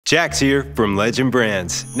Jack's here from Legend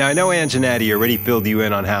Brands. Now I know Anjanatti already filled you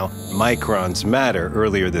in on how microns matter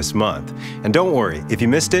earlier this month. And don't worry, if you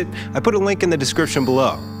missed it, I put a link in the description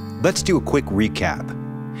below. Let's do a quick recap.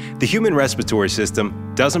 The human respiratory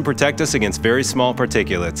system doesn't protect us against very small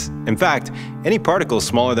particulates. In fact, any particles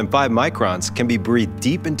smaller than 5 microns can be breathed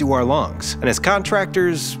deep into our lungs. And as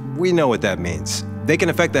contractors, we know what that means. They can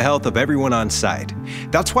affect the health of everyone on site.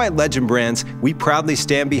 That's why at Legend Brands, we proudly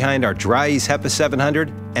stand behind our Dri-Eaz HEPA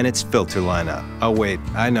 700 and its filter lineup. Oh wait,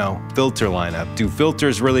 I know, filter lineup. Do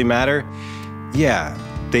filters really matter? Yeah,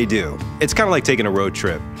 they do. It's kind of like taking a road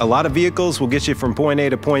trip. A lot of vehicles will get you from point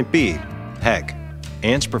A to point B. Heck,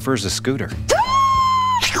 Ange prefers a scooter.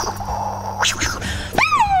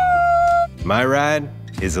 My ride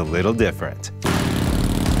is a little different.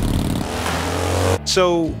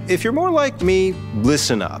 So, if you're more like me,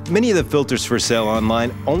 listen up. Many of the filters for sale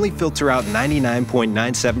online only filter out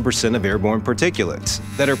 99.97% of airborne particulates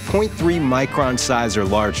that are 0.3 micron size or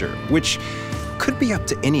larger, which could be up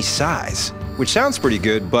to any size. Which sounds pretty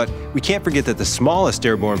good, but we can't forget that the smallest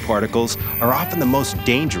airborne particles are often the most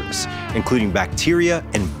dangerous, including bacteria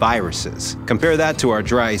and viruses. Compare that to our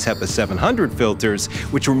Dri-Eaz HEPA 700 filters,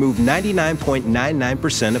 which remove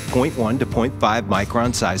 99.99% of 0.1 to 0.5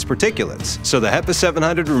 micron size particulates. So the HEPA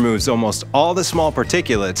 700 removes almost all the small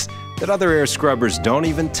particulates that other air scrubbers don't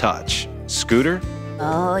even touch. Scooter?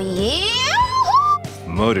 Oh yeah!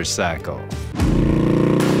 Motorcycle.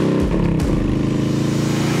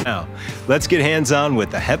 Now, let's get hands-on with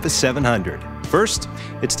the HEPA 700. First,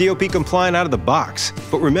 it's DOP compliant out of the box.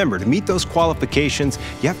 But remember, to meet those qualifications,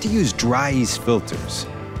 you have to use Dri-Eaz filters.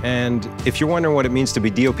 And if you're wondering what it means to be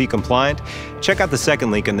DOP compliant, check out the second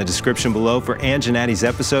link in the description below for Anjanatti's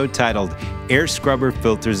episode titled Air Scrubber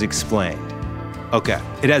Filters Explained. Okay,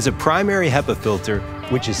 it has a primary HEPA filter,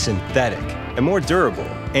 which is synthetic and more durable,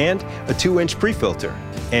 and a 2-inch pre-filter.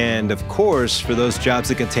 And of course, for those jobs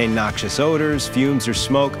that contain noxious odors, fumes, or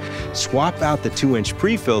smoke, swap out the 2-inch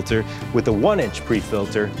pre-filter with a 1-inch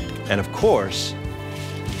pre-filter, and of course,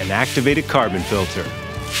 an activated carbon filter.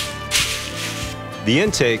 The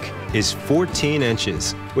intake is 14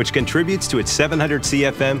 inches, which contributes to its 700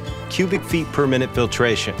 CFM cubic feet per minute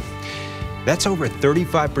filtration. That's over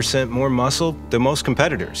 35% more muscle than most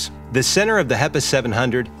competitors. The center of the HEPA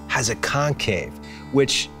 700 has a concave,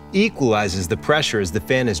 which equalizes the pressure as the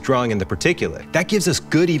fan is drawing in the particulate. That gives us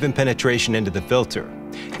good even penetration into the filter.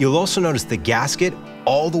 You'll also notice the gasket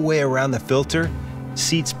all the way around the filter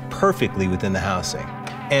seats perfectly within the housing.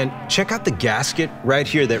 And check out the gasket right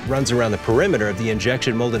here that runs around the perimeter of the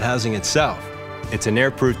injection molded housing itself. It's an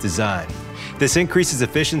airproof design. This increases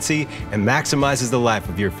efficiency and maximizes the life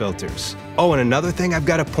of your filters. Oh, and another thing I've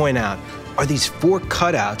got to point out are these 4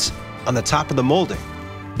 cutouts on the top of the molding.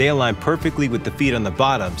 They align perfectly with the feet on the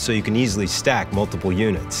bottom, so you can easily stack multiple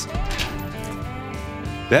units.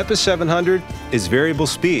 The HEPA 700 is variable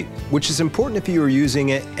speed, which is important if you are using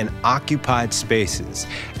it in occupied spaces,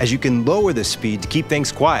 as you can lower the speed to keep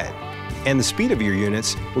things quiet. And the speed of your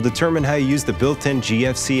units will determine how you use the built-in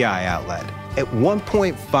GFCI outlet. At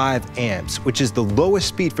 1.5 amps, which is the lowest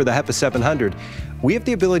speed for the HEPA 700, we have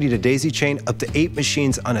the ability to daisy chain up to 8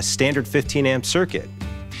 machines on a standard 15 amp circuit.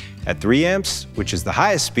 At 3 amps, which is the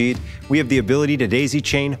highest speed, we have the ability to daisy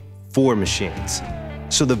chain 4 machines.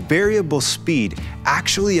 So the variable speed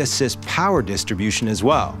actually assists power distribution as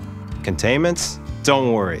well. Containments?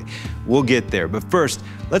 Don't worry, we'll get there. But first,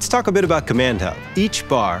 let's talk a bit about command hub. Each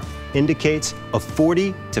bar indicates a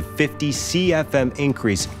 40 to 50 CFM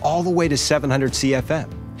increase all the way to 700 CFM.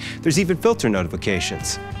 There's even filter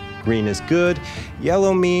notifications. Green is good,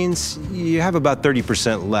 yellow means you have about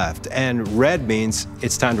 30% left, and red means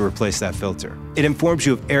it's time to replace that filter. It informs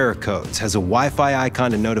you of error codes, has a Wi-Fi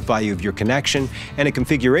icon to notify you of your connection, and a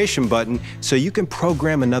configuration button so you can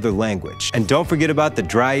program another language. And don't forget about the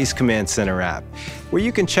Dri-Eaz Command Center app, where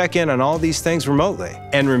you can check in on all these things remotely.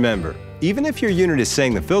 And remember, even if your unit is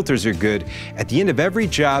saying the filters are good, at the end of every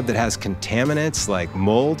job that has contaminants like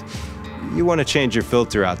mold, you want to change your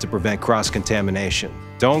filter out to prevent cross-contamination.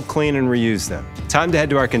 Don't clean and reuse them. Time to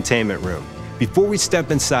head to our containment room. Before we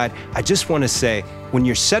step inside, I just want to say, when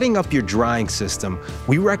you're setting up your drying system,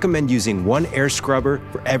 we recommend using 1 air scrubber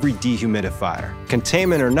for every dehumidifier.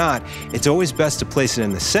 Containment or not, it's always best to place it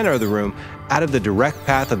in the center of the room, out of the direct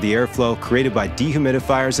path of the airflow created by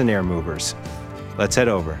dehumidifiers and air movers. Let's head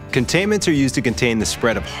over. Containments are used to contain the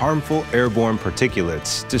spread of harmful airborne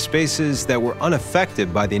particulates to spaces that were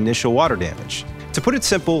unaffected by the initial water damage. To put it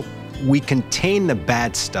simple, we contain the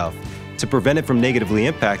bad stuff to prevent it from negatively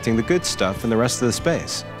impacting the good stuff in the rest of the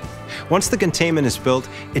space. Once the containment is built,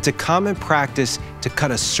 it's a common practice to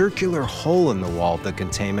cut a circular hole in the wall of the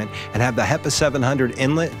containment and have the HEPA 700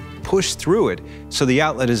 inlet push through it so the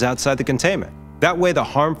outlet is outside the containment. That way, the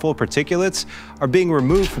harmful particulates are being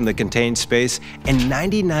removed from the contained space and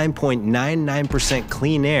 99.99%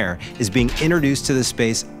 clean air is being introduced to the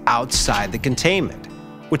space outside the containment.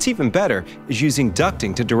 What's even better is using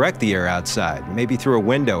ducting to direct the air outside, maybe through a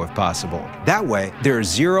window if possible. That way, there are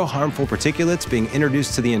zero harmful particulates being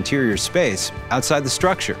introduced to the interior space outside the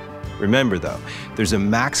structure. Remember though, there's a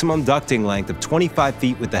maximum ducting length of 25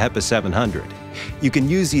 feet with the HEPA 700. You can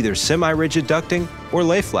use either semi-rigid ducting or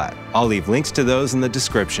lay flat. I'll leave links to those in the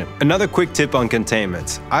description. Another quick tip on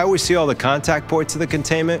containments. I always seal the contact points of the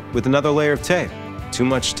containment with another layer of tape. Too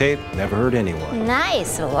much tape never hurt anyone.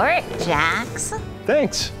 Nice work, Jax.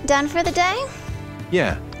 Thanks. Done for the day?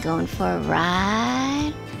 Yeah. Going for a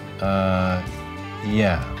ride?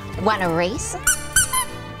 Yeah. Want a race?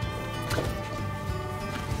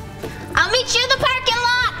 I'll meet you in the parking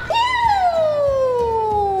lot!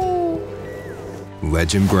 Woo!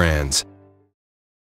 Legend Brands.